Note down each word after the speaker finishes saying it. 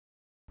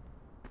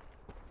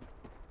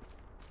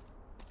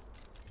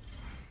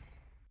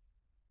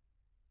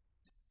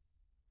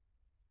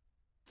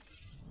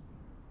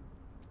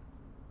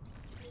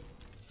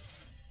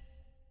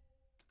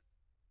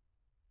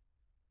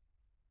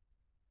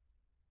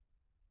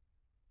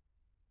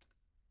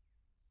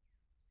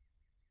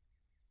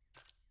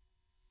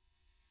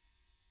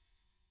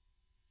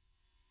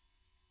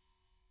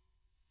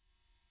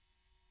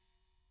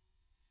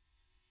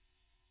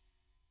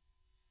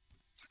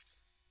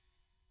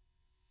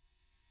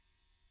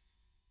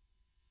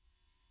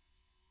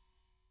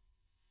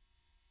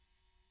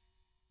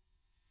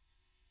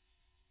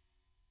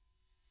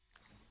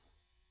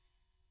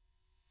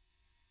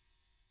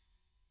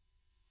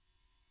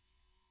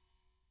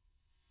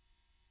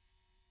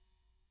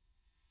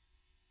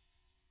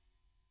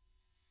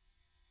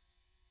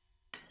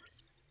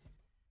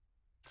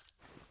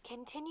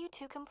Continue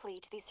to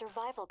complete the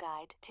survival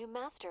guide to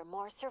master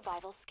more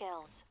survival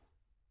skills.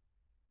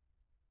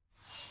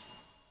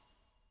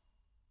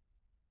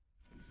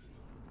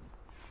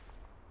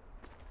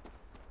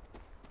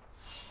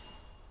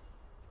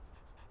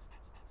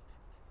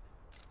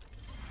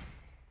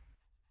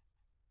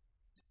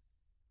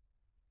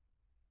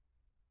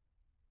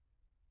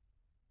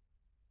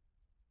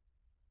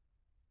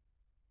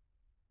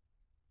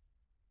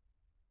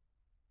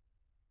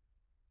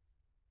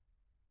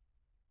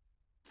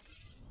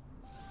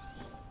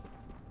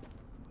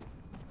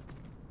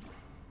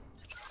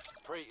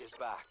 Preet is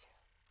back.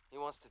 He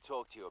wants to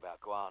talk to you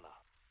about Guana.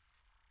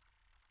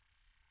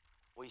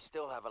 We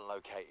still haven't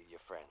located your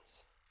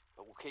friends,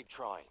 but we'll keep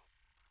trying.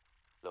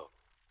 Look,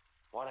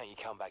 why don't you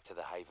come back to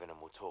the Haven and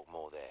we'll talk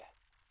more there?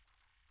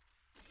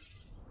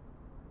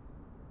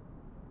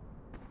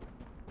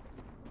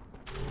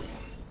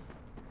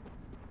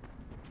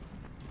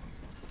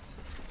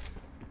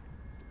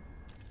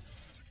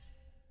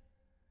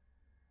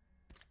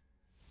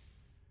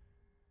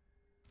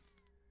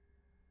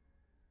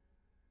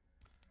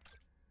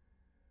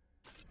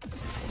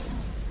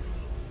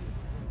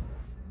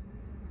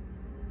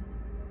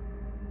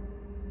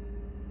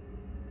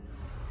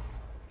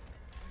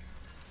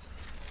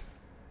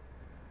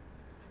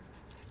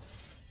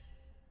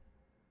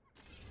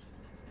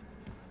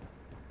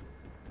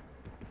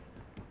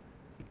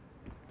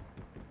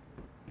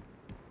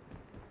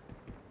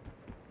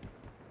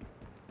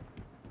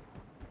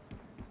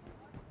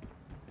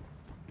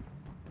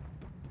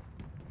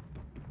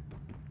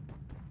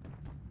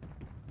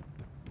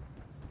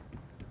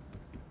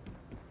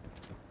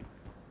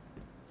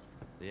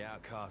 The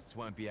outcasts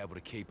won't be able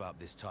to keep up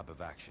this type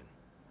of action.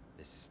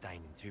 They're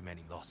sustaining too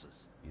many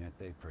losses. Yet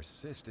they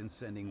persist in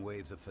sending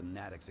waves of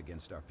fanatics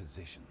against our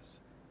positions.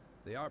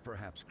 They are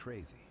perhaps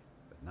crazy,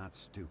 but not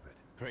stupid.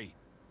 Preet,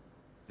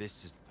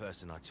 this is the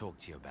person I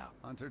talked to you about.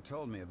 Hunter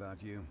told me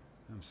about you.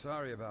 I'm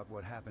sorry about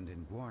what happened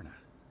in Guarna.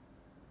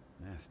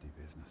 Nasty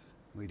business.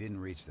 We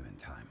didn't reach them in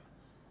time.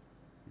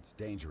 It's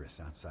dangerous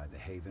outside the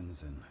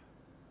Havens and...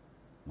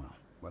 well,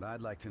 what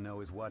I'd like to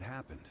know is what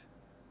happened.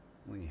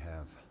 We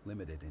have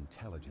limited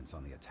intelligence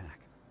on the attack.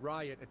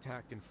 Riot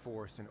attacked in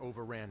force and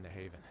overran the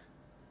Haven.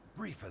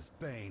 Brief as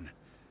Bane.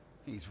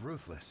 He's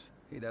ruthless.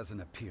 He doesn't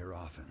appear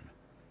often.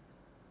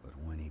 But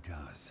when he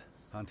does...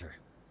 Hunter,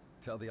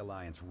 tell the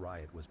Alliance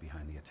Riot was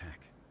behind the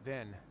attack.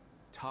 Then,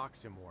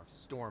 Toximorphs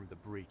stormed the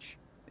breach.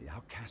 The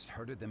outcast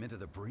herded them into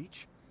the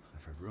breach?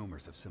 I've heard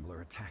rumors of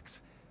similar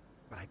attacks,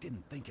 but I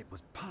didn't think it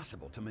was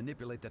possible to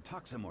manipulate the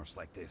Toximorphs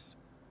like this.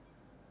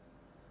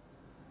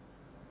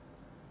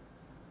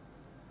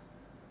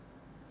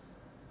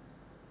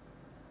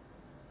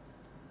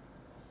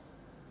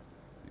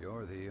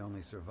 You're the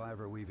only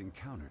survivor we've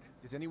encountered.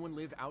 Does anyone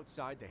live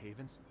outside the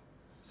Havens?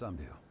 Some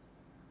do,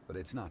 but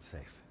it's not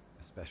safe,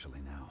 especially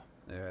now.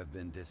 There have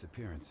been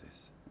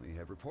disappearances. We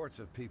have reports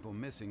of people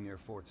missing near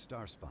Fort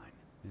Starspine.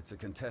 It's a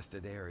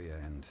contested area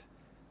and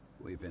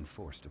we've been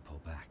forced to pull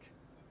back.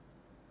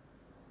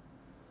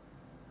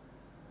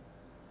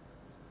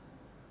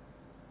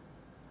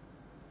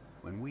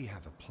 When we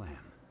have a plan,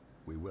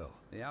 we will.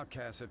 The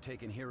outcasts have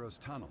taken Hero's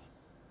Tunnel.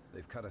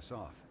 They've cut us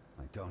off.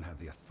 I don't have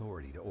the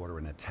authority to order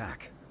an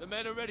attack. The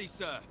men are ready,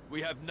 sir.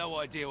 We have no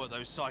idea what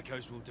those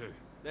psychos will do.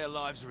 Their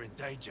lives are in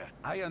danger.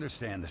 I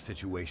understand the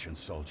situation,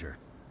 soldier.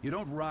 You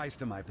don't rise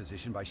to my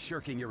position by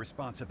shirking your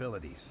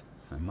responsibilities.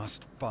 I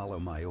must follow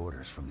my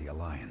orders from the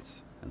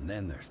Alliance. And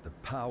then there's the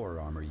power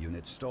armor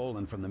unit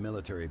stolen from the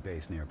military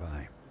base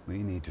nearby. We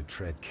need to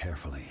tread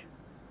carefully.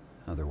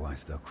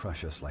 Otherwise they'll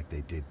crush us like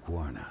they did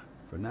Guarna.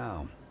 For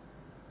now,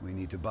 we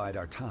need to bide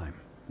our time.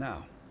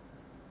 Now,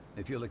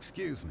 if you'll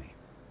excuse me,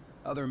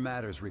 other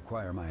matters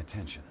require my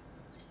attention.